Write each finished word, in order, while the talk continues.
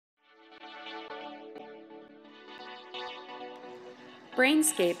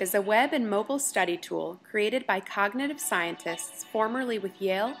Brainscape is a web and mobile study tool created by cognitive scientists formerly with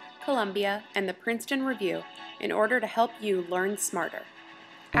Yale, Columbia, and the Princeton Review in order to help you learn smarter.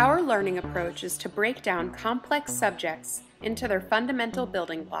 Our learning approach is to break down complex subjects into their fundamental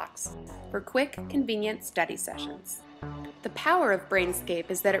building blocks for quick, convenient study sessions. The power of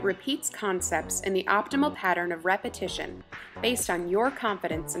Brainscape is that it repeats concepts in the optimal pattern of repetition based on your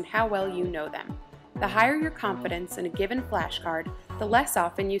confidence and how well you know them. The higher your confidence in a given flashcard, the less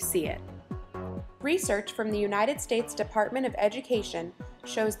often you see it. Research from the United States Department of Education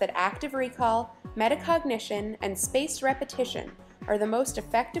shows that active recall, metacognition, and spaced repetition are the most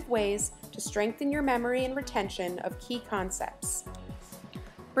effective ways to strengthen your memory and retention of key concepts.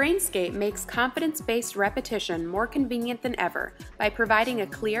 Brainscape makes confidence-based repetition more convenient than ever by providing a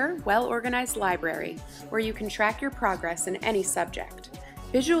clear, well-organized library where you can track your progress in any subject.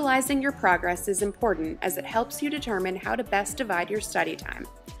 Visualizing your progress is important as it helps you determine how to best divide your study time.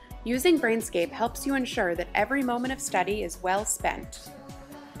 Using Brainscape helps you ensure that every moment of study is well spent.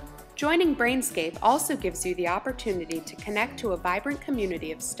 Joining Brainscape also gives you the opportunity to connect to a vibrant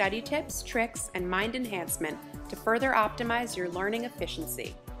community of study tips, tricks, and mind enhancement to further optimize your learning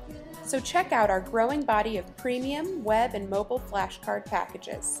efficiency. So check out our growing body of premium web and mobile flashcard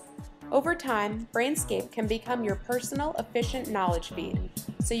packages. Over time, Brainscape can become your personal, efficient knowledge feed,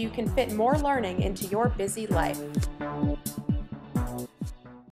 so you can fit more learning into your busy life.